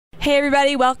Hey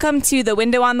everybody, welcome to the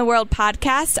Window on the World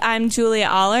podcast. I'm Julia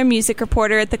Aller, music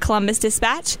reporter at the Columbus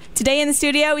Dispatch. Today in the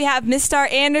studio we have Miss Star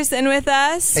Anderson with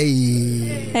us.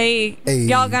 Hey.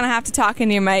 Y'all gonna have to talk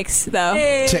into your mics though.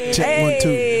 Hey. Check, 1, 2.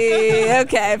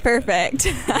 Okay, perfect.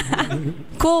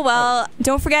 Cool, well,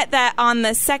 don't forget that on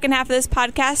the second half of this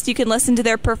podcast you can listen to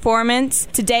their performance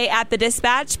today at the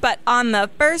Dispatch, but on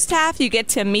the first half you get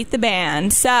to meet the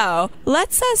band. So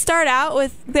let's start out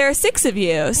with, there are 6 of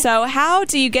you, so how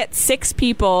do you get 6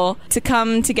 people to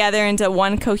come together into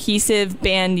one cohesive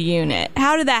band unit?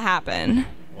 How did that happen?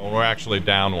 Well, we're actually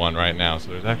down one right now, so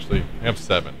we have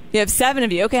 7. You have 7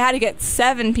 of you. Okay, how do you get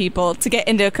 7 people to get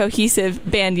into a cohesive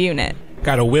band unit?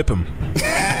 Gotta whip them.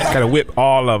 Gotta whip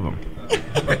all of them.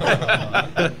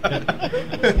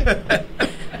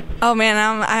 Oh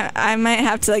man, I might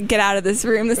have to get out of this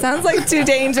room. This sounds like too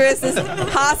dangerous. This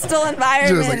hostile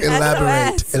environment.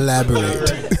 Just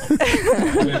elaborate.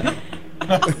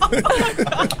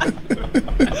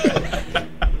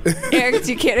 Eric,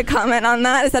 do you care to comment on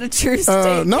that? Is that a true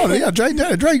statement? No, yeah, Drake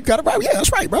got it right. Yeah,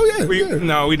 that's right, bro. Yeah.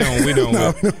 No, we don't.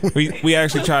 We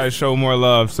actually try to show more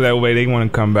love so that way they want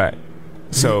to come back.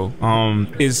 So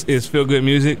it's feel good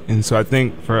music, and so I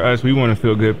think for us we want to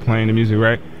feel good playing the music,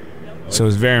 right? So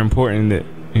it's very important that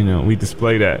we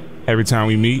display that every time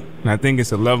we meet, and I think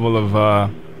it's a level of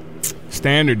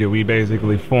standard that we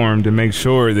basically form to make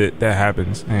sure that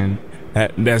happens, and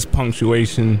that's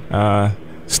punctuation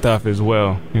stuff as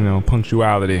well,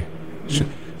 punctuality.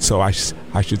 So I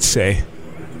should say.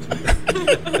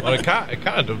 Well, it kind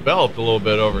of developed a little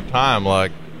bit over time.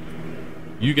 Like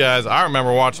you guys, I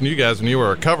remember watching you guys when you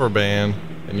were a cover band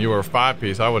and you were a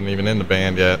 5-piece. I wasn't even in the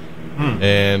band yet,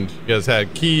 and you guys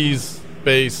had keys,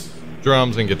 bass,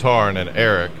 drums, and guitar, and then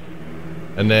Eric,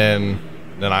 and then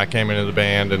I came into the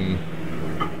band and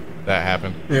that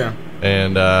happened. Yeah,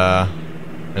 and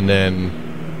then.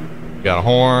 We got a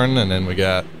horn, and then we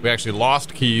actually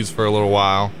lost Keys for a little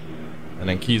while, and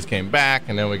then Keys came back,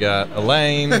 and then we got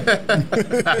Elaine, and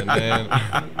then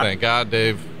thank God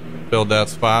Dave filled that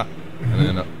spot,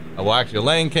 and then actually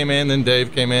Elaine came in, then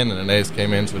Dave came in, and then Ace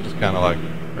came in, so it just kind of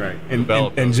right. And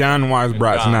John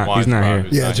Weisbrot's he's not here.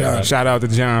 Yeah, John. Shout out to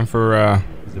John for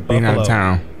being out of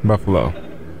town, Buffalo.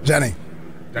 Johnny.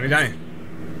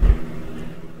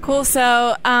 Cool.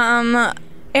 So,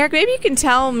 Eric, maybe you can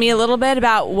tell me a little bit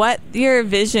about what your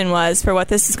vision was for what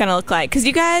this is going to look like. Because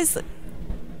you guys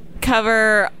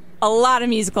cover a lot of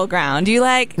musical ground. You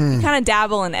kind of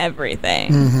dabble in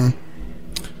everything. Mm-hmm.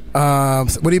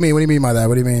 What do you mean? What do you mean by that?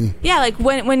 What do you mean? Yeah,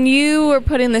 when you were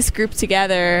putting this group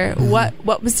together, what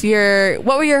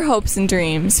were your hopes and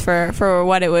dreams for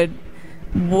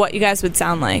what you guys would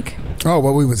sound like? Oh,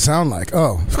 what we would sound like?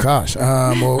 Oh, gosh.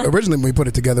 Well, originally when we put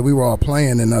it together, we were all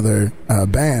playing in other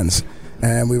bands.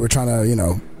 And we were trying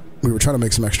to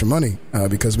make some extra money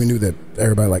because we knew that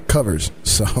everybody liked covers.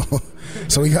 So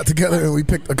we got together and we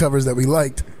picked the covers that we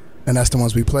liked, and that's the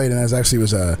ones we played. And that actually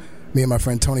was me and my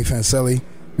friend Tony Fancelli.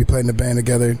 We played in the band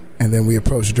together, and then we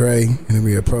approached Dre, and then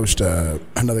we approached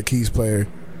another keys player,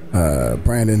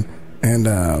 Brandon, and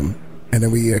then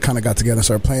we kind of got together and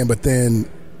started playing. But then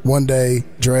one day,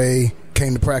 Dre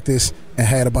came to practice and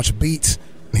had a bunch of beats.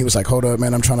 And he was like, hold up,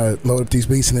 man, I'm trying to load up these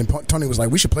beats. And then Tony was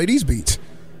like, we should play these beats.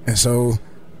 And so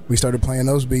we started playing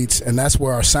those beats. And that's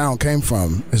where our sound came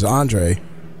from, is Andre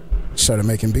started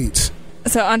making beats.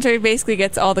 So Andre basically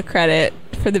gets all the credit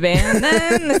for the band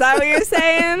then? Is that what you're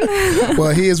saying?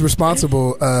 Well, he is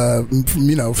responsible,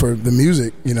 for the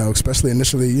music, especially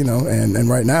initially, and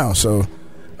right now. So,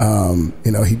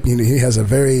 he has a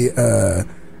very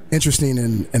interesting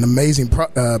and amazing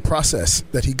process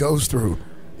that he goes through.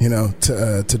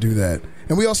 To do that.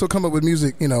 And we also come up with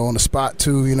music, on the spot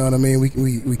too, you know what I mean?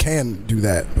 We can do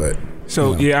that, but...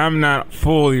 So, yeah, I'm not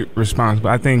fully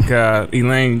responsible. I think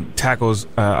Elaine tackles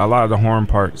a lot of the horn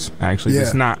parts, actually. Yeah.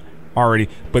 It's not already...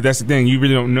 But that's the thing, you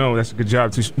really don't know. That's a good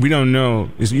job, too. We don't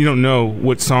know. You don't know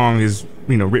what song is,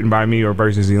 written by me or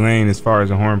versus Elaine as far as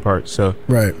the horn parts. So,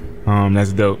 right.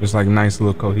 That's dope. It's like a nice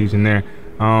little cohesion there.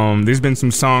 There's been some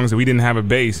songs that we didn't have a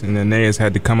bass, and then Naez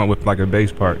had to come up with, a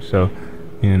bass part, so...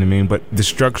 You know what I mean? But the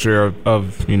structure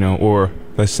of or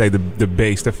let's say the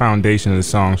base, the foundation of the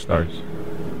song starts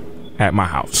at my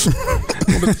house. on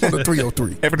the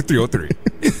 303. Every 303.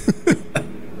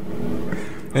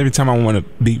 Every time I want to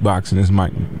beatbox in this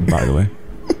mic, by the way.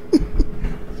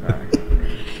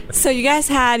 So you guys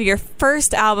had your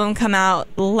first album come out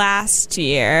last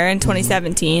year in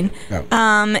 2017. Yeah.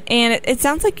 And it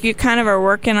sounds like you kind of are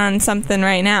working on something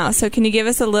right now. So can you give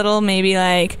us a little maybe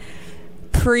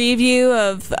preview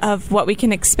of what we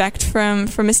can expect from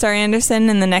Mr. Anderson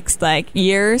in the next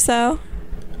year or so?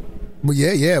 Well,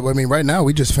 yeah. Well, I mean, right now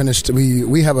we just finished.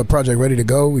 We have a project ready to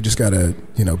go. We just gotta,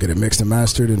 get it mixed and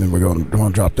mastered, and then we're going to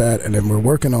drop that. And then we're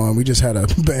working on. We just had a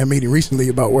band meeting recently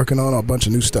about working on a bunch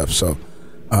of new stuff. So,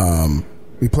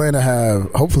 we plan to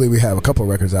have. Hopefully, we have a couple of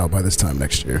records out by this time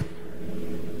next year.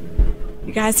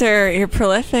 You guys you're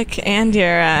prolific and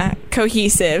you're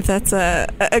cohesive. That's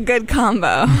a good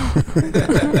combo.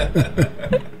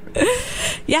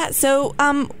 Yeah. So,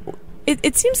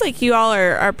 It seems like you all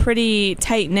are pretty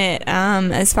tight-knit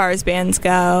as far as bands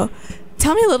go.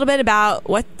 Tell me a little bit about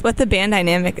what the band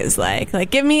dynamic is like. Like,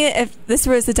 give me, if this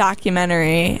was a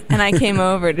documentary and I came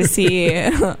over to see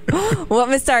what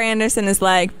Mr. Anderson is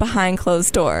like behind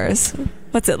closed doors.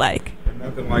 What's it like?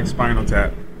 Nothing like Spinal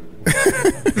Tap.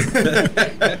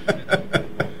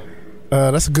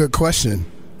 That's a good question.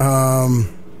 I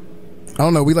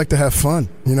don't know. We like to have fun.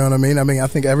 You know what I mean? I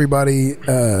think everybody...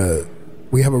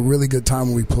 we have a really good time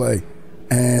when we play.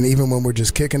 And even when we're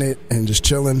just kicking it and just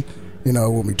chilling,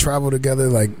 when we travel together,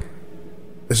 like,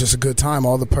 it's just a good time.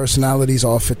 All the personalities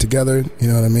all fit together, you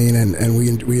know what I mean? And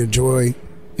we enjoy,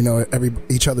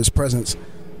 each other's presence,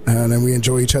 and then we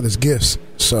enjoy each other's gifts.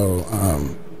 So,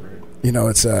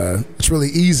 it's really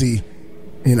easy,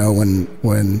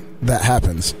 when that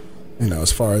happens,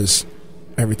 as far as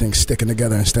everything sticking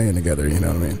together and staying together, you know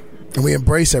what I mean? And we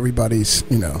embrace everybody's,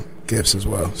 gifts as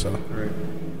well. So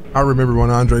I remember when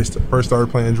Andre first started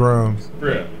playing drums.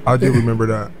 Yeah. I do remember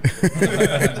that.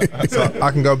 So I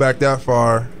can go back that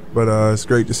far, but it's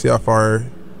great to see how far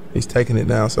he's taking it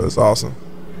now, so it's awesome.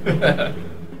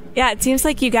 Yeah, it seems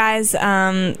like you guys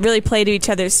really play to each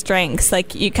other's strengths.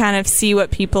 Like, you kind of see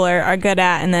what people are good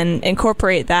at and then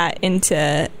incorporate that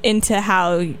into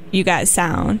how you guys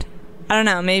sound. I don't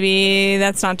know. Maybe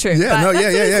that's not true. Yeah, but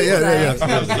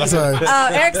yeah. Sorry. Oh,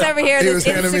 Eric's over here. This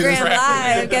Instagram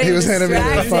Live. Getting he was handing me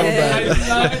the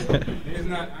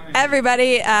phone back.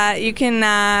 Everybody, you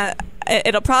can.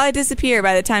 It'll probably disappear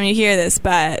by the time you hear this,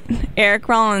 but Eric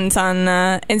Rollins on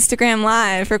Instagram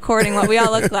Live recording what we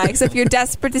all look like. So if you're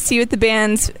desperate to see what the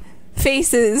band's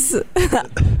faces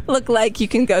look like, you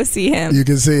can go see him. You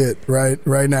can see it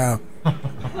right now.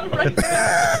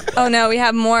 Oh no, we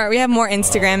have more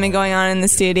Instagramming going on in the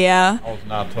studio. I was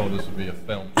not told this would be a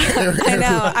film. I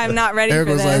know, I'm not ready Eric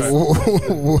for was this. like,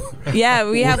 whoa. Yeah,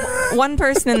 we have one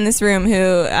person in this room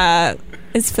who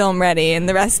is film ready, and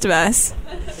the rest of us,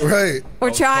 right,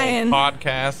 we're trying.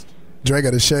 Podcast. Dre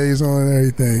got his shades on and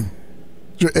everything.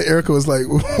 Erica was like,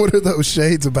 what are those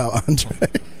shades about, Andre?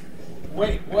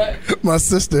 Wait, what? My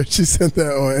sister, she sent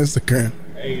that on Instagram.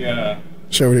 Hey,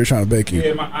 She over there trying to bake you.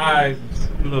 yeah, my eyes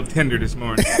a little tender this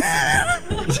morning.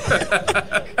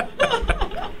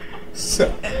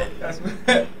 So, that's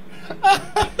what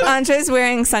Andre's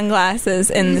wearing sunglasses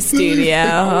in the I studio.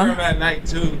 wear them at night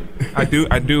too. I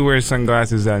do wear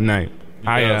sunglasses at night.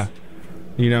 I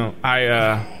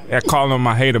call them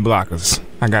my hater blockers.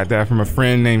 I got that from a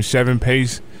friend named Chevin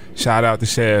Pace. Shout out to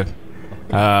Chev.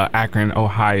 Akron,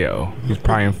 Ohio. He's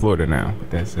probably in Florida now,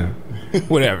 but that's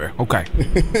whatever. Okay.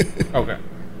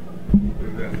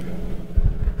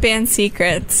 Band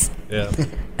secrets. Yeah.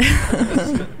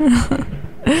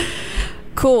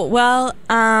 Cool. Well,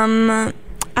 I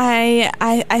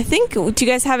think. Do you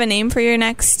guys have a name for your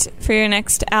next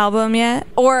album yet,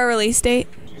 or a release date?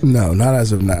 No, not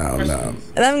as of now. No.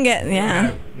 I'm getting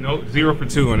No, 0 for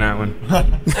 2 on that one.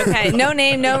 Okay, no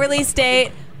name, no release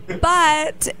date.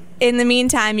 But in the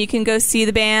meantime, you can go see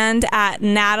the band at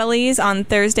Natalie's on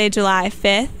Thursday, July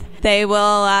 5th. They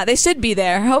will. They should be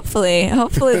there. Hopefully they'll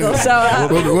show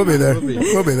up. We'll be there.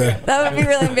 We'll be there. That would be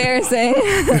really embarrassing.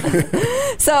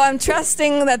 So I'm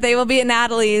trusting that they will be at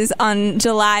Natalie's on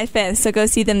July 5th. So go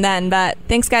see them then. But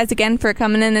thanks, guys, again for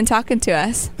coming in and talking to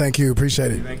us. Thank you.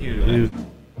 Appreciate it. Thank you.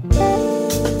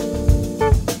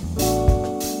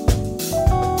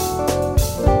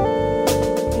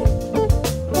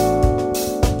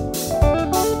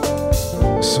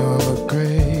 Some are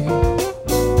great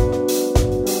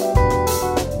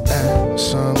and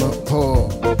some are poor.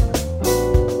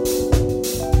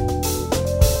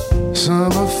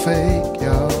 Some are fake,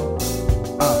 y'all.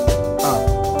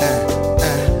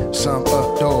 And some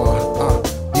adore.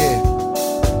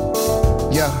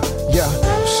 Yeah.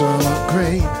 Some are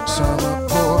great, some are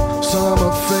poor. Some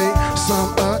are fake,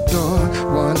 some adore.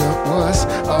 Wonder what's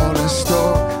all in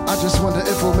store. I just wonder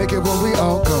if we'll make it when we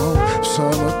all go.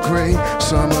 Some are great,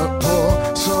 some are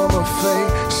poor, some are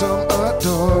fake, some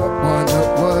adore. Wonder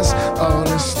what's all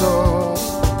in store.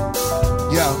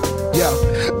 Yo,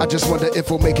 I just wonder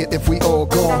if we'll make it if we all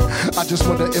gone. I just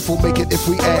wonder if we'll make it if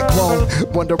we act grown.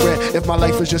 Wondering if my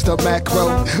life is just a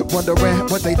macro. Wondering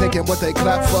what they thinking, what they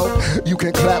clap for. You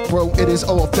can clap, bro, it is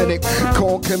authentic.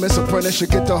 Corn chemist apprentice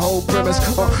should get the whole premise.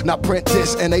 Not print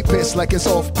this and they piss like it's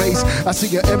off base. I see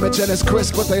your image and it's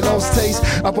crisp, but they lost taste.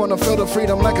 I wanna feel the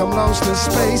freedom like I'm lost in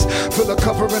space. Feel the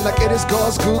covering like it is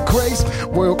God's good grace.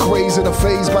 World crazy, the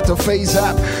phase about to phase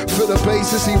out. Feel the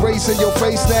basis erasing your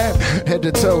face now. Head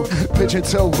to toe, pigeon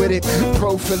toe with it.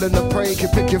 Pro feeling the brain, can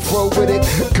pick your throw with it.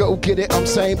 Go get it, I'm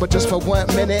saying, but just for 1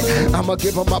 minute. I'ma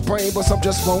give them my brain, but some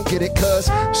just won't get it. Cause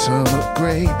some are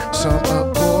great, some are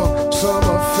poor, some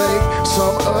are fake,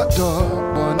 some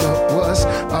adore. Wonder what's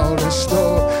all in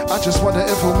store. I just wonder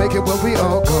if we'll make it when we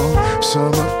all go.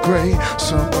 Some are great,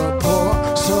 some are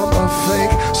poor, some are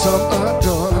fake, some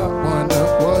adore. Wonder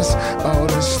what's all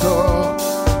in store.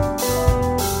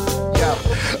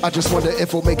 I just wonder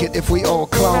if we'll make it if we all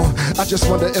clone. I just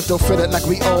wonder if they'll feel it like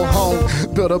we all home.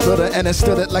 Build a and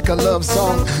instill it like a love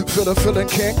song. Feel the feeling,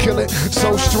 can't kill it,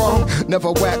 so strong.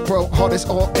 Never whack, bro, heart is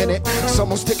all in it. Some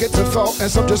will stick it to thought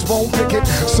and some just won't pick it.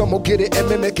 Some will get it and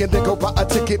mimic and then go buy a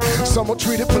ticket. Some will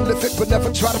treat it prolific but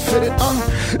never try to fit it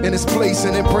in its place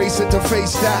and embrace it to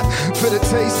face that. Feel the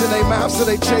taste in their mouth so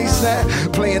they chase that.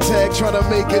 Playing tag, trying to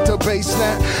make it to base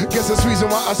now. Guess that's the reason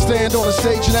why I stand on the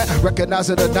stage now.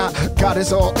 Recognize it or not, God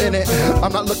is all in it.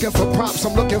 I'm not looking for props,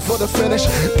 I'm looking for the finish.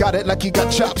 Got it like you got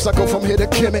chops, I go from here to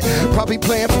Kemet. Probably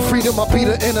playing for freedom, I'll beat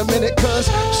her in a minute. Cause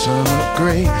some are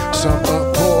great, some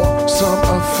are poor, some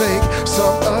are fake,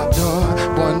 some adore.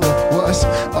 Wonder what's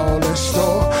all in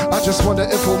store. I just wonder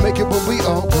if we'll make it when we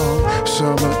all go.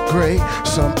 Some are great,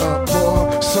 some are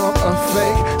poor, some are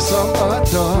fake, some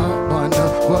adore. Wonder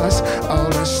what's all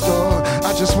in store.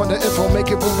 I just wonder if we'll make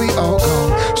it when we all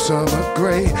go. Some are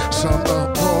great, some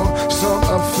are poor, some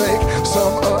are fake,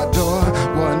 some adore.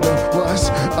 Wonder what's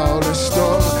all in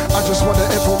store. I just wonder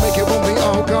if we'll make it when we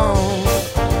all gone.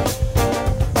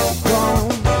 Gone.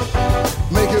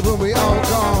 Make it when we all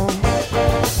gone.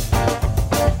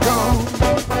 Gone.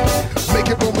 Make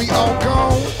it when we all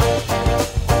gone.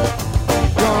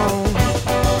 Gone.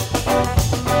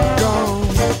 Gone.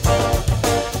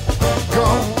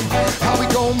 Gone. How we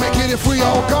gon' make it if we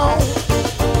all gone?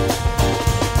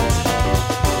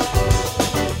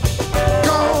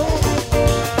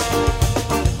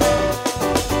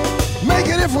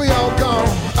 If we all gone,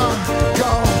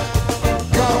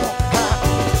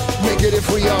 make it if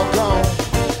we all gone.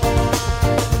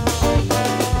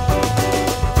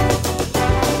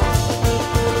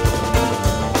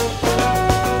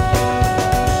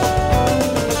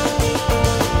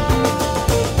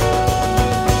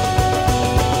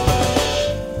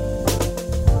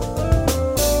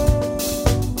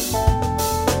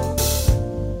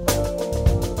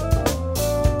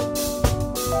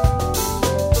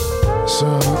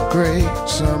 Some are great,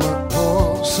 some are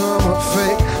poor, some are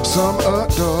fake, some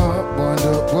adore.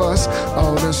 Wonder what's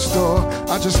all in store.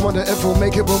 I just wonder if we'll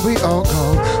make it when we all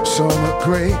go. Some are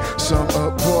great, some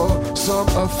are poor, some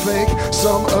are fake,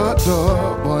 some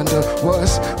adore. Wonder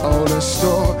what's all in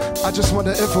store. I just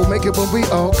wonder if we'll make it when we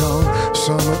all go.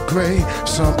 Some are great,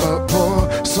 some are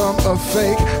poor, some are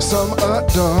fake, some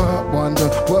adore. Wonder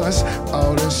what's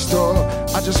all in store.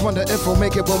 I just wonder if we'll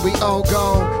make it when we all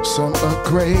gone. Some are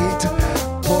great,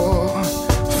 poor,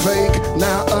 fake,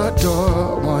 now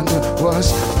adore. Wonder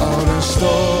what's all in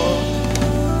store.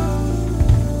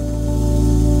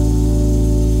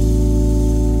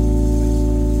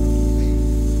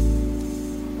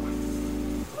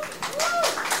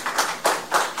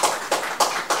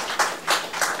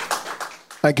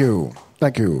 Thank you.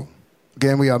 Thank you.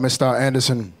 Again, we are Mr.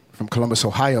 Anderson from Columbus,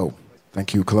 Ohio.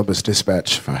 Thank you, Columbus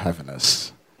Dispatch, for having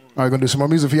us. All right, going to do some more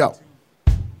music for y'all.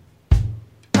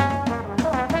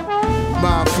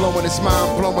 Mind flowing, it's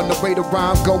mind blowing. The way the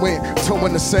rhyme going,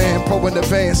 towing the sand, pro in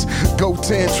advance. Go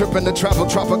 10, tripping the travel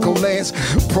tropical lands.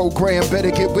 Program, better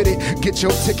get with it. Get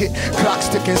your ticket. Clock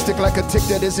sticking, stick like a tick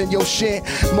that is in your shit.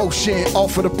 Motion,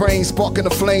 off of the brain, sparking the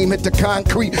flame. Hit the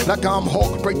concrete like I'm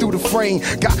Hulk, break through the frame.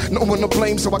 Got no one to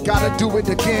blame, so I gotta do it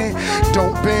again.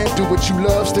 Don't bend, do what you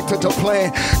love, stick to the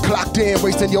plan. Clocked in,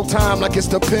 wasting your time like it's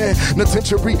the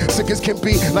penitentiary. Sick as can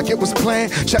be, like it was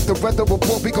planned. Check the weather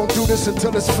report, we gon' do this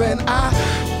until it's fin. I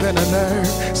been a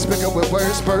nerd, speaking with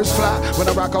words, birds fly. When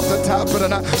I rock off the top, but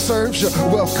I serve you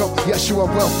welcome. Yes, you are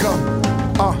welcome.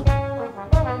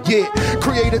 Yeah,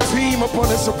 create a team upon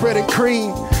this bread and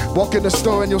cream. Walk in the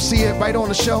store and you'll see it right on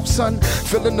the shelf, son.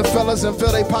 Filling the fellas and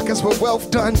fill their pockets with wealth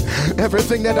done.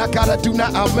 Everything that I gotta do now,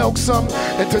 I'll milk some.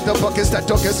 Into the buckets that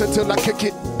dunk us until I kick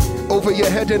it. over your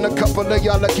head and a couple of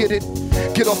y'all get it.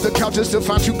 Get off the couch just to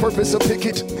find you purpose or pick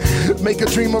it. Make a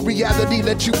dream a reality,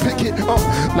 let you pick it.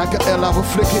 Like an L, I will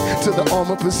flick it to the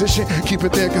armor position. Keep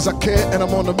it there cause I care and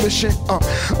I'm on a mission.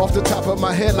 Off the top of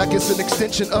my head like it's an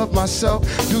extension of myself.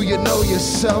 Do you know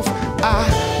yourself?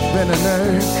 I've been a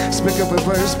nerd. Speak up with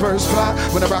birds, birds fly.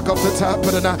 When I rock off the top,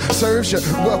 but I serves you.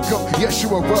 Welcome, yes you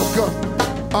are welcome.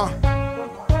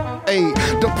 Hey,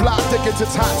 the plot thickens,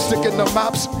 it's hot, sticking the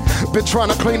mops. Been trying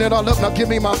to clean it all up, now give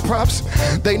me my props.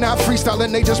 They not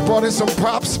freestyling, they just brought in some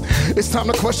props. It's time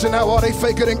to question how are they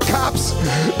faker than cops.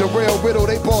 The real widow,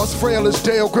 they boss frail as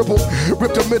Dale Gribble.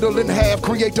 Rip the middle in half,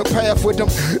 create a path with them.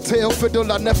 Tail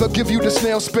fiddle, I never give you the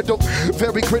snail spittle.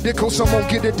 Very critical, some won't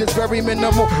get it, it's very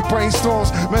minimal.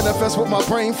 Brainstorms, manifest what my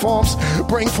brain forms.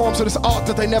 Brain forms of this art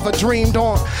that they never dreamed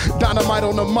on. Dynamite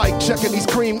on the mic, checking these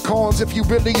cream corns. If you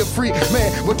really a free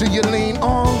man, what do you lean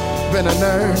on? Been a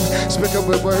nerd, speak up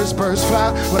with words, birds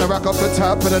fly. When I rock off the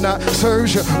top, but I not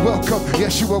serves you. Welcome,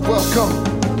 yes you are welcome.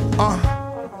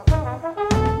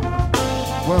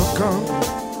 Welcome,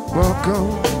 welcome,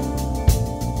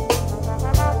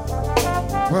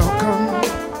 welcome,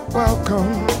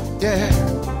 welcome, yeah.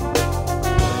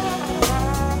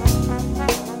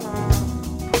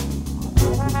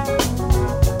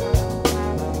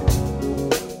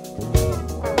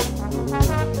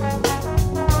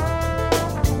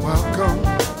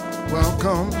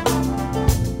 Welcome,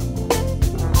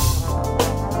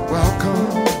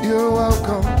 welcome, you're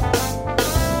welcome.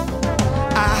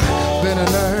 I've been a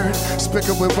nerd, speak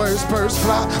up with words, birds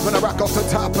fly. When I rock off the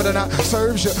top, but I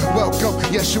serves you. Welcome,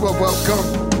 yes you are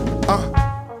welcome.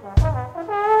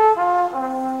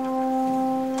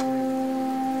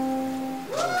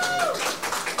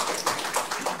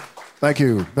 Thank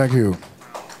you, thank you.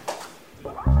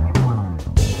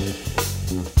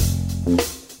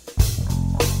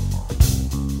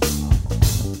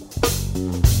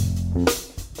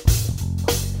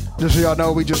 Just so y'all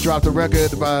know, we just dropped a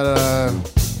record about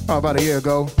a year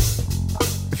ago.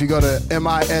 If you go to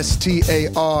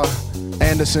MISTAR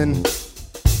Anderson,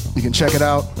 you can check it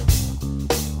out.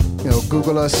 You know,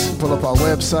 Google us, pull up our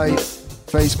website,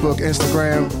 Facebook,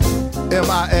 Instagram,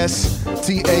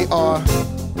 MISTAR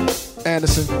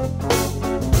Anderson.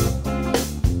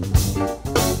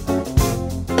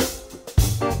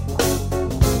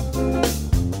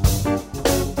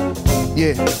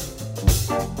 Yeah.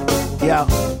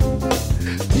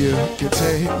 You can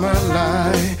take my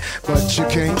life, but you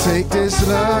can't take this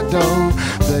love, though.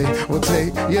 They will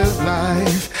take your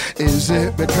life. Is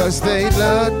it because they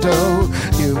love, though?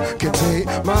 You can take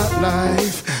my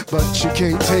life, but you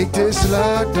can't take this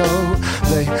love, though.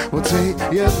 They will take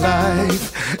your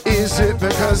life. Is it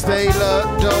because they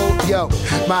love, though? Yo,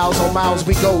 miles on miles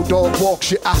we go, dog walk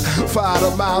shit. I fire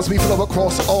the miles, we flow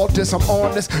across all this. I'm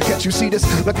on this, can't you see this?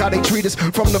 Look how they treat us.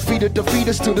 From the feet of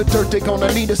defeaters to the dirt, they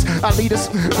gonna need us. I lead us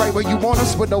right where you want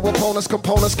us, with no opponents.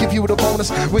 Components give you the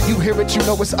bonus. When you hear it, you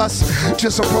know it's us.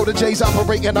 Just some proteges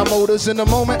operating our motors in the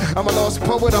moment. I'm a lost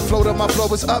poet, I float and my flow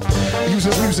is up.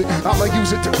 Uses music, I'ma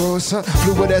use it to grow us up.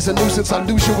 Fluid as a nuisance, I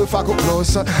lose you if I go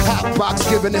closer. Hot box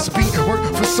giving this beat work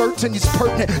for certain, it's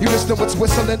pertinent. You listen what's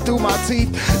whistling through my teeth.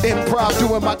 Improv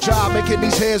doing my job, making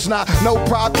these hairs not. No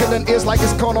pride, killing ears like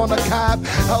it's gone on a cob.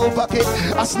 Oh bucket,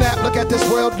 I snap, look at this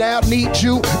world now. Need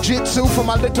you, jitsu for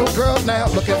my little girl now.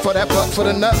 Looking for that butt for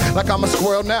the nut, like I'm a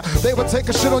squirrel now. They would take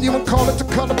a shit on you and call it the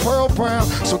color pearl brown.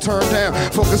 So turn down,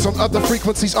 focus on other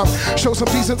frequencies. Show some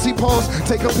decency, pause,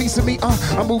 take a piece of me.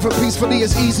 I'm moving peacefully,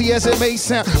 as easy as it may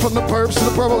sound. From the burbs to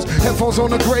the boroughs, headphones on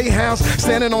the Greyhounds.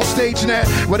 Standing on stage now,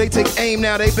 where they take aim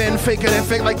now. They've been faking and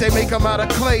fake like they make them out of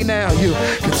clay now. You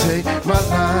can take my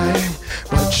life,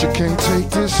 but you can't take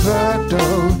this love,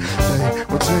 though. They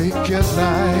will take your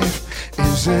life.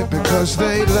 Is it because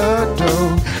they love,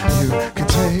 though? You can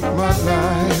take my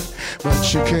life,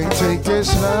 but you can't take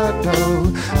this love,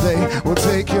 though. They will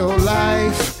take your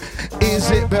life. Is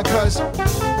it because...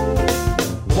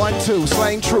 1, 2,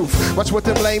 slang truth. Watch what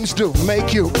them lames do.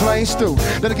 Make you plain stew.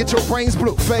 Let it get your brains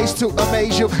blue. Phase 2,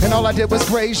 amaze you. And all I did was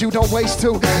graze you. Don't waste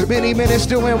too many minutes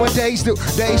doing what days do.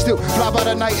 Days do. Fly by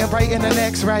the night and write in the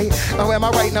next, right? Oh, am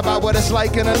I writing about what it's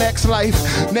like in the next life?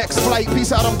 Next flight.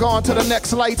 Peace out, I'm gone to the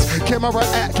next lights. Camera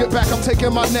at, get back, I'm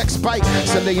taking my next bite.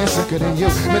 Silly and sicker than you.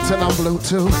 Mental, I'm blue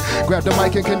too. Grab the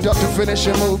mic and conduct the finish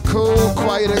and move cool.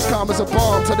 Quiet as calm as a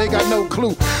bomb till they got no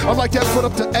clue. I'm like that foot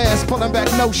up the ass, pulling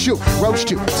back no shoe. Roast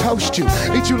you. toast you,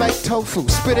 eat you like tofu,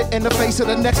 spit it in the face of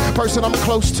the next person I'm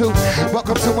close to.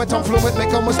 Welcome to When I'm Fluent,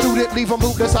 make them a student, leave them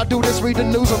rootless. I do this, read the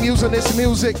news, I'm using this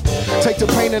music. Take the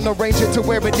pain and arrange it to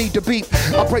where it need to be.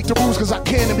 I break the rules cause I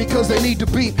can and because they need to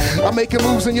be. I'm making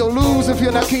moves and you'll lose if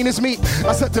you're not keen as me.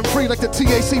 I set them free like the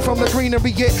TAC from the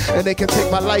greenery, yeah. And they can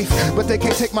take my life, but they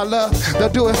can't take my love. They'll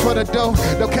do it for the dough,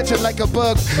 they'll catch it like a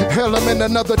bug. Hell, I'm in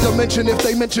another dimension if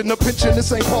they mention the pension.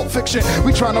 This ain't Pulp Fiction,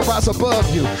 we tryna rise above.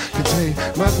 You can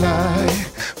take my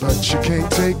life, but you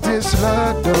can't take this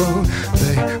love, though.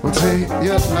 They will take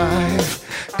your life.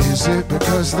 Is it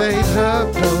because they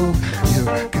love, though?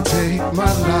 You can take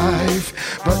my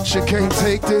life, but you can't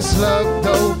take this love,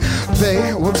 though.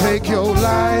 They will take your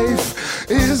life.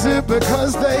 Is it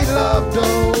because they love,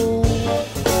 though?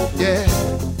 Yeah.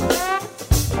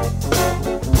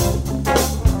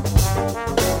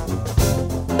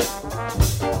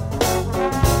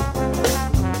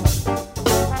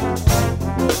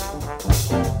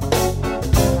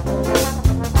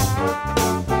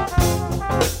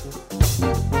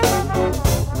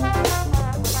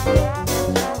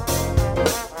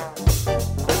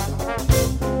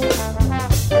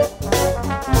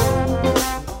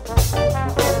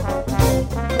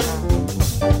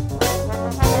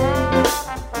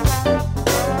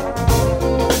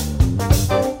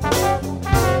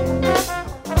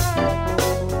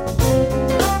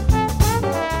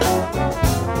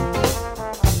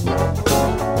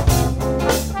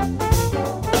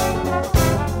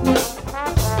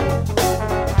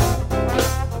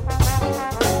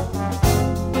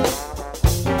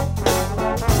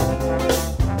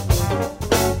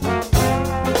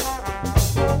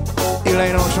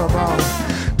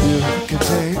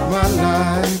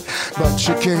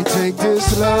 You can't take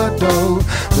this love, though.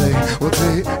 They will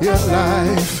take your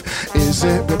life. Is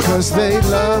it because they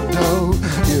love, though?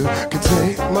 You can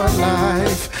take my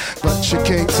life, but you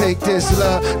can't take this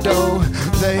love, though.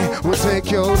 They will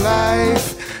take your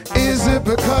life. Is it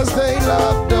because they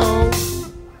love, though?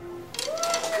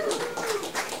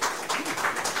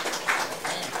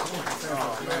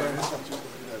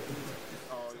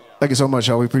 Thank you so much,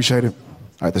 y'all. We appreciate it.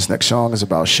 All right, this next song is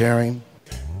about sharing.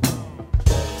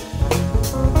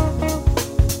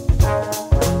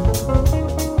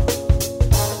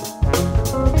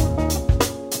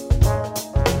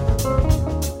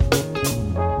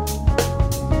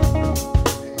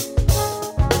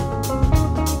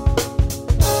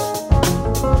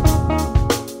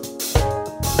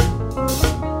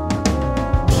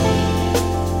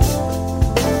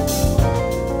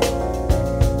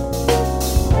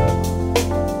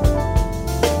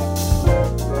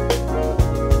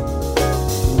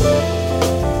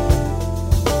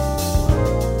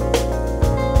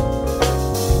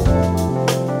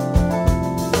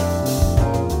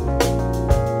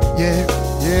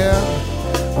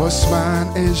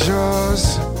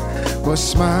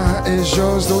 What's mine is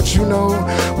yours, don't you know?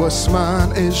 What's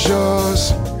mine is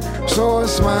yours, so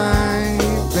it's mine,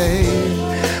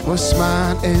 babe. What's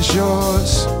mine is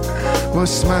yours.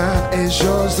 What's mine is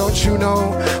yours, don't you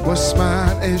know? What's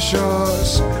mine is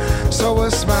yours, so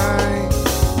it's mine.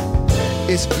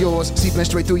 It's yours, seeping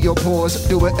straight through your pores.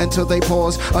 Do it until they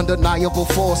pause, undeniable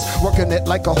force. Working it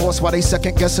like a horse while they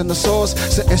second guessing the source.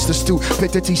 Sentence the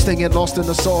stupidity, staying lost in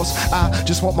the sauce. I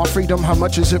just want my freedom, how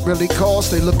much does it really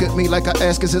cost? They look at me like I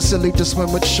ask, is it silly to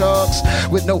swim with sharks?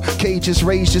 With no cages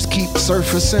raised, just keep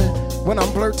surfacing. When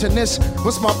I'm blurting this,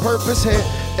 what's my purpose here?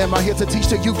 Am I here to teach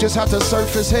the youth just how to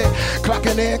surface here?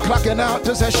 Clocking in, clocking out,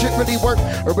 does that shit really work?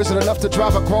 Or is it enough to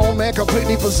drive a grown man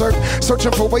completely berserk?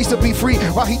 Searching for ways to be free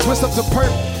while he twists up the perk.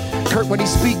 Kurt when he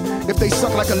speak, if they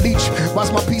suck like a leech,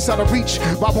 why's my peace out of reach?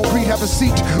 Why won't greed have a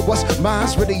seat? What's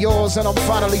mine's really yours, and I'm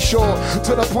finally sure.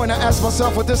 To the point I ask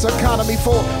myself what this economy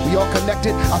for. We all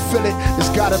connected, I feel it, there's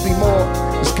gotta be more.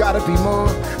 There's gotta be more.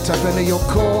 Tap into your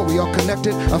core, we all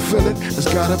connected, I feel it, there's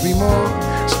gotta be more.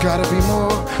 There's gotta be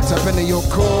more. Tap into your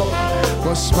core.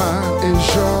 What's mine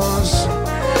is yours.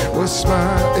 What's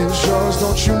mine is yours,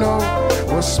 don't you know?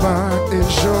 What's mine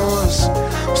is yours,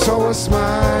 so what's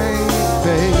mine,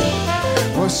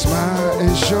 babe? What's mine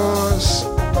is yours.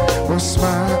 What's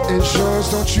mine is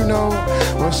yours, don't you know?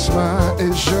 What's mine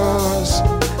is yours,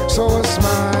 so what's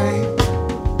mine?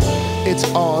 It's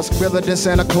ours, realer than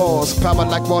Santa Claus. Power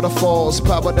like waterfalls,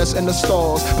 power that's in the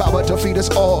stars. Power to feed us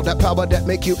all, that power that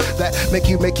make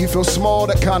you feel small.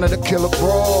 That kind of to kill a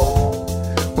brawl.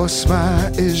 What's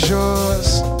mine is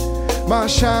yours. my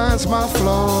shines, my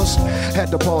flaws.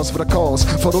 Had to pause for the cause,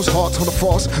 for those hearts on the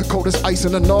frost. Cold as ice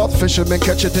in the north, fishermen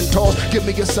catch it in toss. Give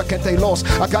me a second, they lost.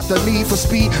 I got the need for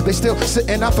speed, they still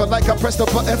sitting. I feel like I pressed the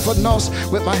button for nos.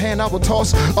 With my hand I will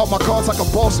toss all my cards like a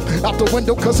boss out the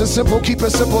window, cause it's simple, keep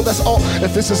it simple, that's all.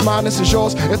 If this is mine, this is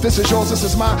yours. If this is yours, this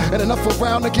is mine. And enough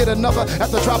around to get another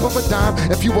at the drop of a dime.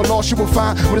 If you were lost, you will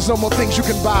find when there's no more things you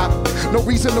can buy. No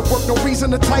reason to work, no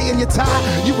reason to tighten your tie.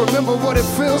 You remember what it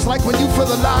feels like when you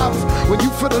feel alive. When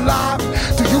you feel alive,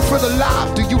 do you feel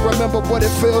alive? Do you remember what it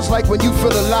feels like when you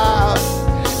feel alive?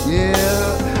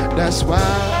 Yeah, that's why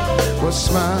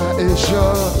what's mine is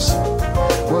yours.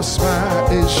 What's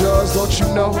mine is yours, don't you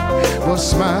know?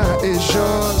 What's mine is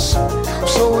yours,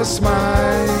 so it's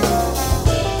mine.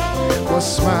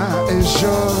 What's mine is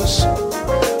yours.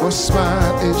 What's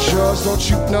mine is yours, don't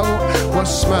you know?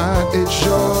 What's mine is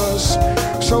yours,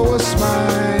 so it's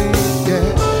mine,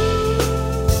 yeah.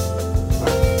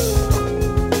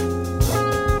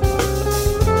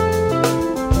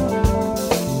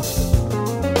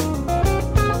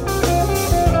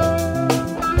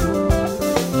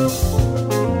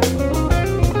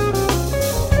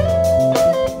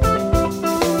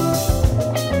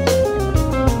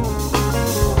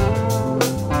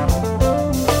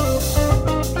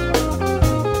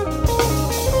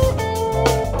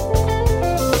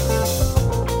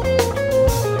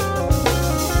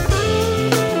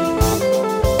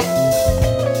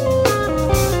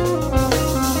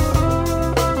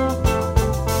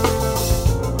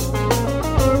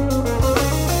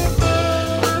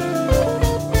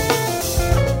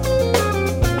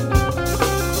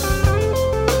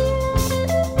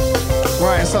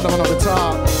 Sullivan on the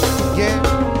top, yeah.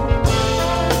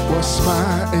 What's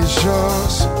mine is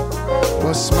yours.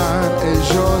 What's mine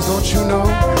is yours, don't you know?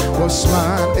 What's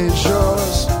mine is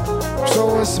yours,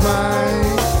 so it's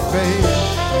mine, baby.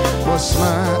 What's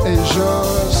mine is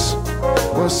yours.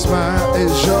 What's mine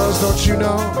is yours, don't you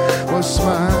know? What's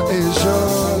mine is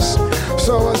yours,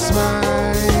 so it's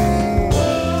mine.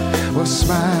 What's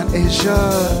mine is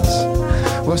yours.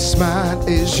 What's mine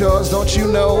is yours, don't you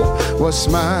know? What's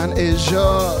mine is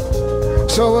yours,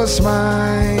 so what's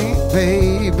mine,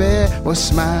 baby?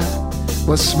 What's mine?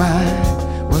 What's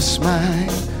mine? What's mine?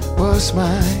 What's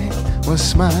mine?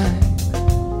 What's mine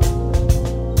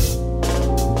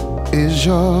is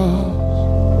yours.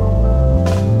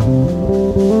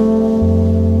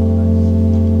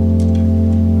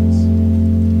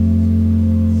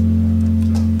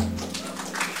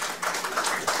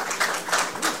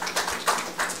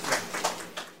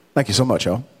 Thank you so much,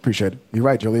 y'all. Appreciate it. You're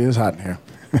right, Julie. It is hot in here.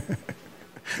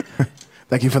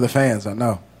 Thank you for the fans, I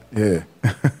know. Yeah.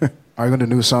 Are you going to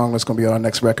do a new song that's going to be on our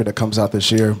next record that comes out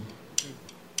this year?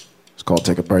 It's called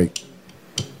Take a Break.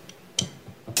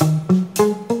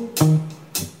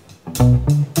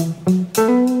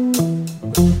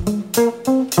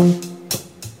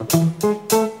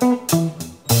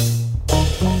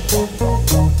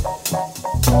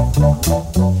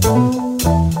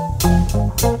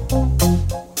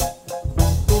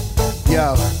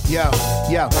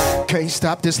 Can't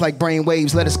stop this like brain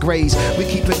waves, let us graze. We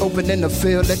keep it open in the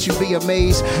field, let you be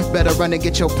amazed. Better run and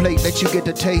get your plate, let you get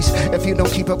the taste. If you don't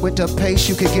keep up with the pace,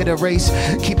 you can get a race.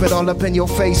 Keep it all up in your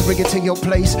face, bring it to your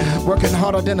place. Working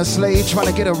harder than a slave, trying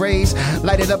to get a raise.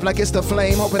 Light it up like it's the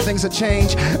flame, hoping things will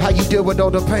change. How you deal with all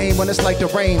the pain when it's like the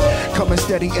rain. Coming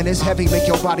steady and it's heavy, make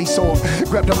your body sore.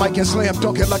 Grab the mic and slam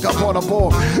dunk it like a water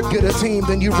ball. Get a team,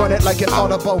 then you run it like an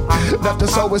audible. Left the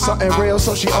soul with something real,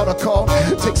 so she ought to call.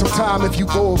 Take some time if you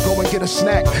go and get a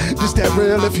snack. Just that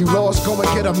real, if you lost, go and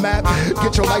get a map.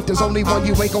 Get your life, there's only one,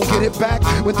 you ain't gon' get it back.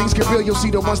 When things get real, you'll see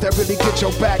the ones that really get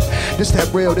your back. This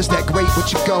that real, this that great,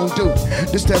 what you gon' do?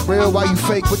 This that real, why you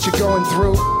fake, what you going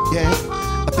through? Yeah,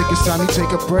 I think it's time to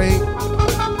take a break.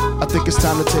 I think it's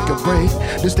time to take a break.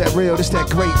 This that real, this that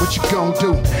great, what you gon'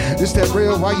 do? This that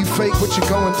real, why you fake, what you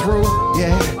going through?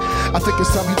 Yeah, I think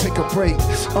it's time you take a break.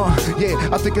 Yeah,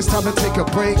 I think it's time to take a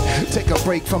break. Take a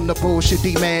break from the bullshit,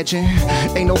 imagine.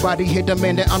 Ain't nobody here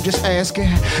demanding, I'm just asking.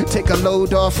 Take a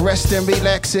load off, rest and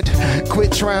relax it.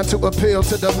 Quit trying to appeal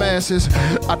to the masses.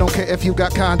 I don't care if you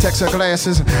got contacts or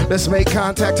glasses. Let's make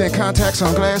contact and contacts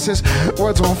on glasses.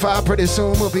 Words on fire, pretty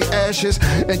soon will be ashes.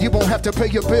 And you won't have to pay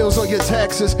your bills or your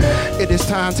taxes. It is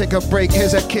time, take a break,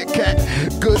 here's a Kit Kat.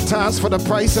 Good times for the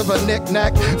price of a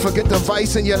knick-knack. Forget the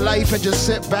vice in your life and just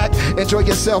sit back. Enjoy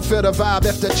yourself, feel the vibe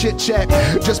after chit chat.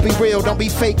 Just be real, don't be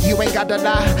fake, you ain't got to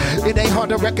lie. It ain't hard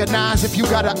to recognize if you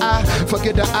got an eye.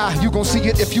 Forget the eye, you gon' see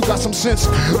it if you got some sense.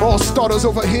 All starters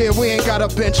over here, we ain't got a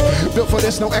bench. Built for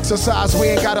this, no exercise, we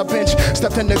ain't got a bench.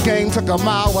 Stepped in the game, took a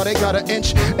mile while they got an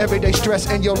inch. Everyday stress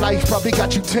in your life probably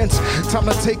got you tense. Time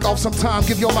to take off some time,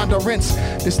 give your mind a rinse.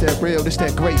 This that real, this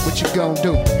that great, what you gon'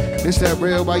 do? This that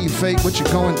real, why you fake, what you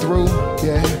going through?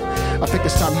 Yeah, I think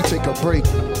it's time you take a break.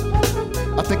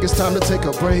 I think it's time to take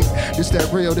a break. This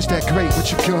that real, this that great,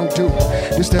 what you gon' do?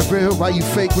 This that real, why you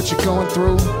fake, what you going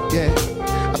through? Yeah,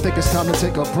 I think it's time to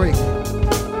take a break.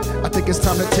 I think it's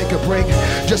time to take a break.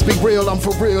 Just be real, I'm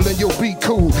for real, and you'll be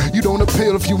cool. You don't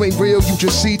appeal if you ain't real, you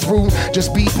just see through.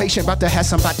 Just be patient, about to have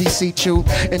somebody see you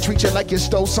and treat you like you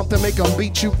stole something, make them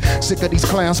beat you. Sick of these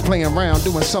clowns playing around,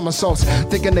 doing somersaults,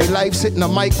 thinking they life's hitting the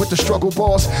mic with the struggle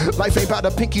balls. Life ain't about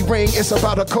a pinky ring, it's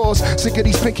about a cause. Sick of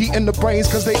these pinky in the brains,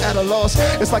 cause they at a loss.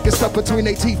 It's like it's stuck between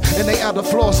their teeth and they out of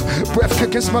floss. Breath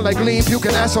kicking, smell like lean,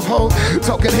 puking ass of hoe.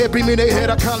 Talking head, beaming their head,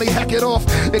 I kindly hack it off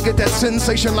and get that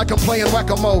sensation like I'm playing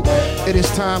whack-a-mole. It is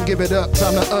time, give it up,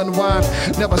 time to unwind.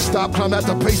 Never stop, climb at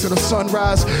the pace of the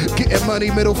sunrise. Getting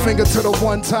money, middle finger to the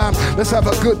one time. Let's have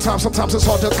a good time, sometimes it's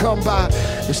hard to come by.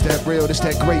 This that real, this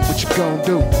that great, what you gon'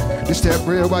 do? This that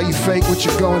real, why you fake, what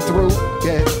you going through?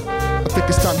 Yeah, I think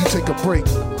it's time you take a break.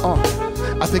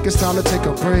 I think it's time to take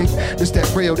a break. This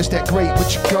that real, this that great,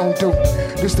 what you gon' do?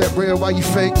 This that real, why you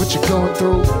fake, what you going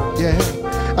through? Yeah,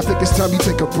 I think it's time you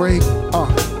take a break.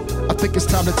 I think it's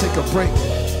time to take a break.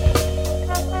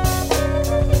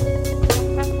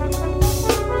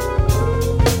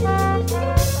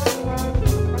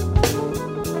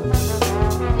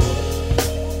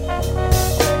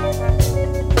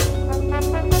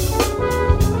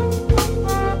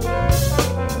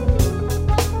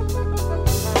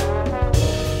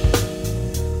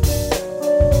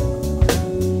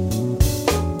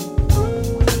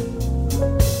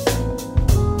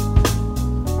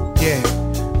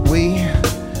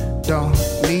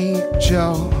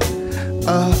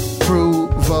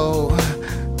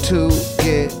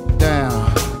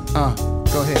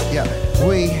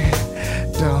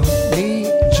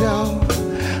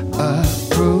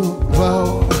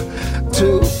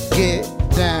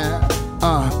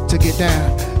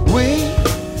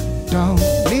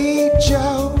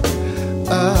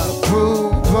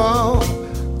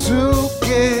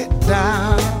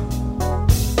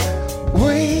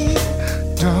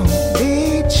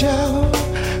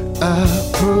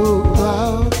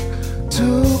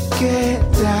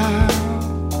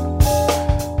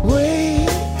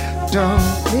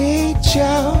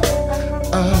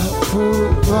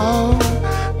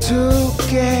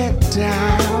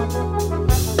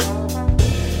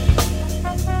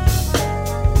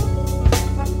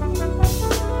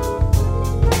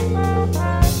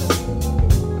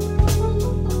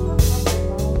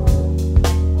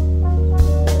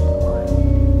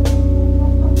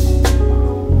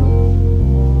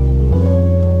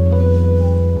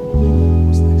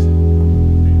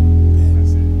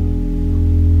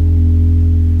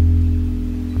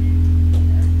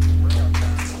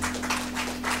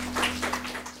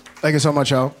 Thank you so much,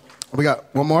 y'all. We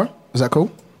got one more. Is that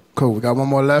cool? Cool. We got one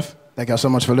more left. Thank y'all so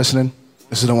much for listening.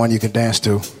 This is the one you can dance to.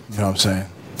 You know what I'm saying?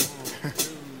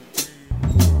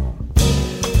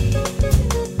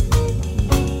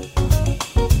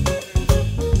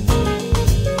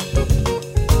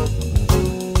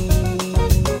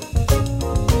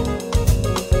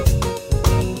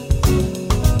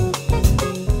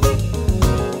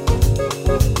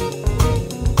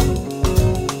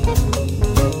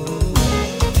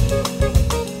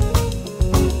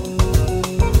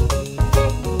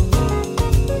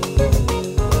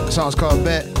 The song's called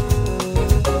Bet.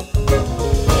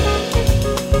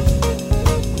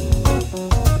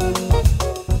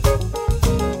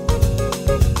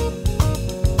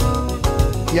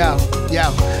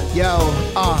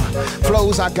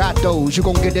 Flows, I got those. You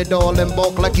gon' get it all in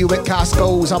bulk like you at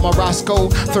Costco's. I'm a Roscoe,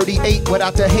 38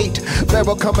 without the hate.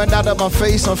 Barrel coming out of my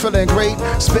face, I'm feeling great.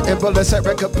 Spitting bullets at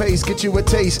record pace, get you a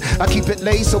taste. I keep it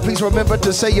laced, so please remember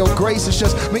to say your grace. It's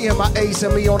just me and my ace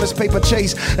and me on this paper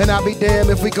chase. And I'll be damned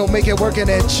if we gon' make it working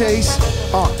at Chase.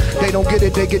 They don't get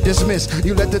it, they get dismissed.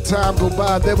 You let the time go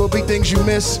by, there will be things you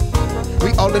miss.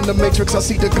 We all in the matrix, I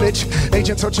see the glitch.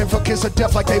 Agents searching for kiss of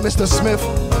death like they Mr. Smith.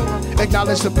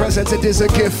 Acknowledge the presence, it is a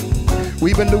gift.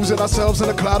 We've been losing ourselves in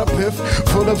a cloud of piff.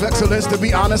 Full of excellence, to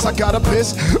be honest, I gotta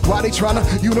piss. Why they tryna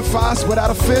unify us without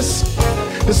a fist?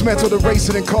 Dismantle the race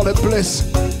and call it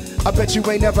bliss. I bet you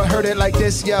ain't never heard it like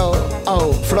this, yo.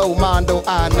 Oh, Flow Mondo,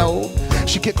 I know.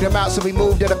 She kicked him out, so he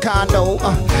moved to the condo.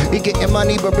 He getting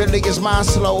money, but really his mind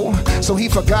slow. So he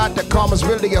forgot that karma's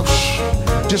really a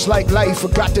just like life,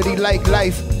 forgot that he liked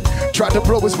life. Tried to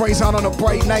blow his brains out on a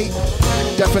bright night.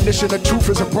 Definition of truth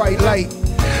is a bright light.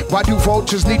 Why do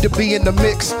vultures need to be in the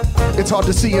mix? It's hard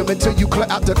to see him until you clear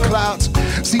out the clouds.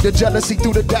 See the jealousy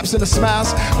through the depths and the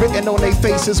smiles written on their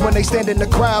faces when they stand in the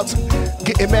crowds.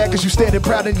 Getting mad cause you standing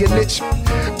proud in your niche.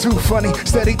 Too funny,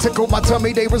 steady tickle my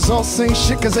tummy. They results ain't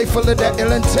shit cause they full of that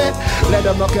ill intent. Let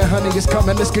them milk and honey is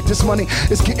coming, let's get this money.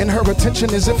 It's getting her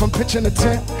attention as if I'm pitching a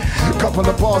tent. Couple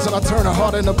of balls and I turn her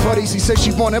heart into putties. He says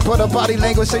she want it but her body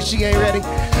language says she ain't ready.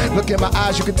 Look in my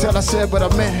eyes, you can tell I said what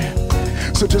I meant.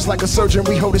 So just like a surgeon,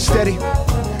 we hold it steady.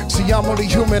 See, I'm only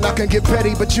human, I can get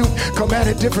petty, but you come at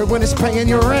it different when it's paying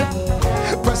your rent.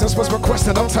 Presence was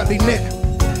requested, I'm tightly knit.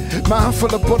 Mind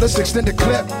full of bullets, extended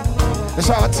clip. That's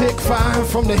how I take fire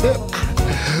from the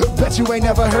hip. Bet you ain't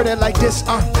never heard it like this.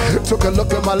 Took a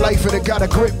look at my life and it got a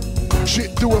grip.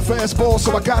 Shit through a fastball,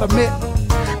 so I gotta admit.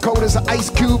 Cold as an ice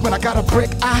cube and I got a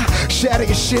brick. I shatter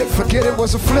your shit, forget it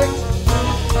was a flick.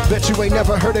 Bet you ain't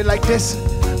never heard it like this.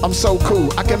 I'm so cool,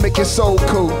 I can make it so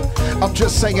cool. I'm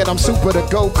just saying I'm super to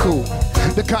Goku.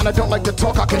 The kind I don't like to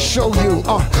talk, I can show you.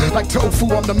 Like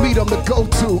tofu, I'm the meat, I'm the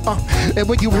go-to. And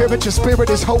when you hear it, your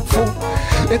spirit is hopeful.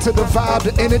 Into the vibe,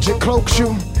 the energy cloaks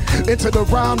you. Into the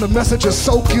rhyme, the message will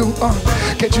soak you.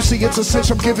 Can't you see it's a cinch,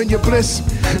 I'm giving you bliss.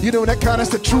 You know that kind is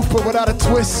the truth, but without a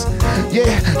twist.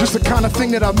 Yeah, just the kind of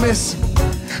thing that I miss.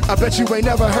 I bet you ain't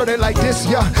never heard it like this,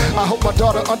 yeah. I hope my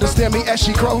daughter understand me as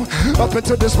she grow. Up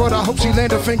into this world, I hope she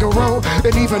land a finger roll.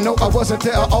 And even though I wasn't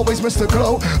there, I always missed the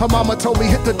glow. Her mama told me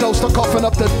hit the dough, start coughing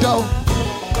up the dough.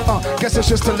 Guess it's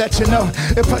just to let you know.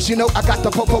 And plus you know I got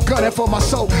the popo gunning for my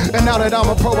soul. And now that I'm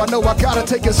a pro, I know I gotta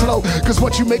take it slow. Cause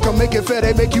once you make them make it fair,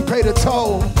 they make you pay the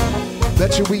toll.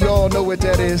 Bet you we all know what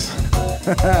that is.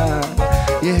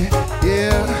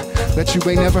 Yeah. Bet you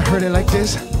ain't never heard it like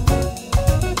this.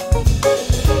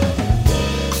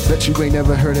 Bet you ain't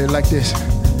never heard it like this.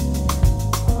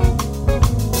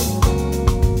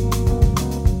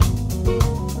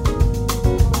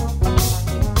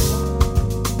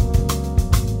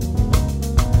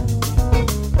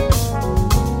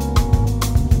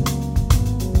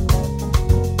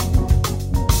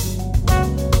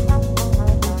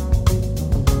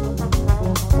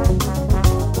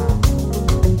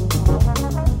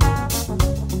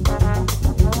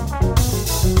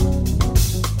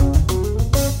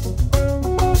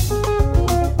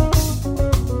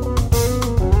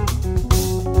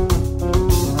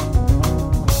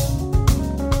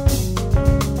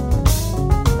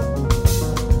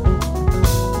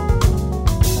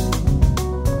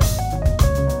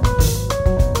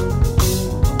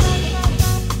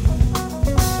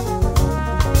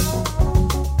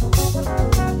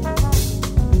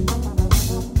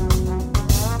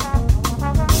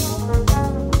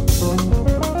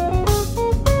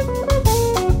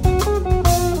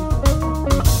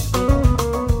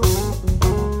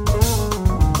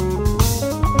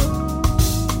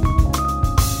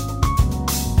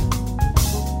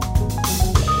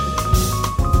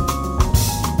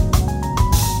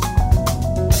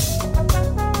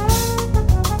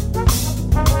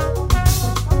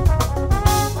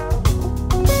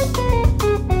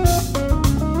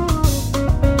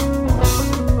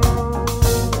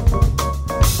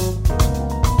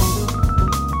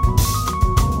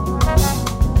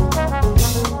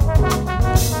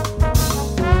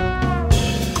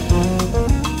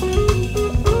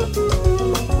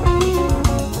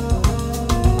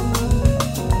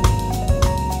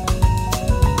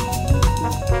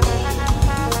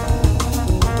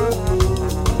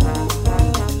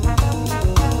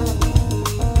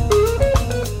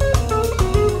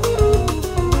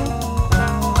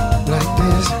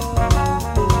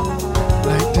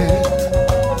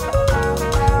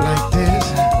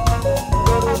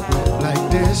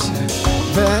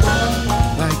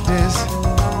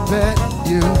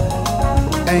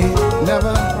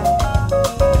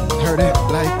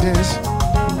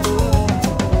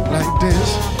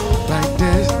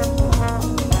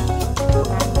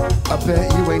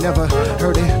 Bet you ain't never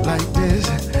heard it like this,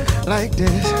 like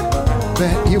this.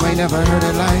 Bet you ain't never heard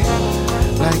it like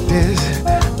this,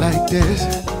 like this,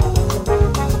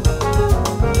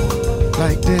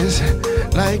 like this,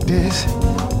 like this.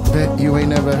 Bet you ain't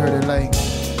never heard it like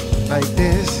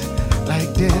this,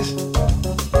 like this,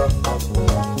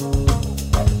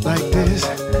 like this,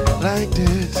 like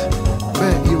this.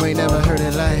 Bet you ain't never heard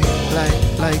it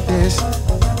like this,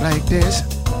 like this.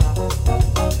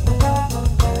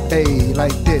 Hey,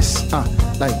 like this,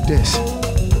 like this.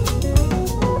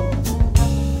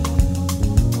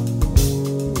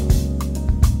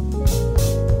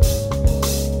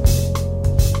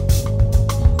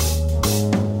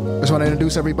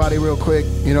 introduce everybody real quick.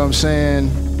 You know what I'm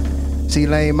saying? See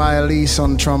Lane Myalise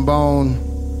on the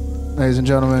trombone, ladies and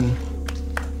gentlemen.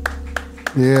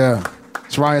 Yeah.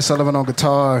 It's Ryan Sullivan on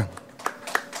guitar.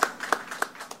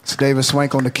 It's David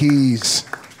Swank on the keys.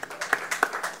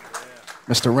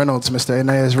 Mr. Reynolds, Mr.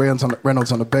 Aeneas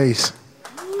Reynolds on the bass.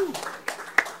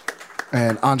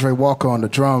 And Andre Walker on the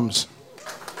drums.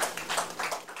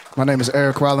 My name is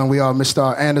Eric Rowland. We are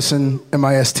Mr. Anderson,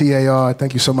 MISTAR.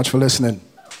 Thank you so much for listening.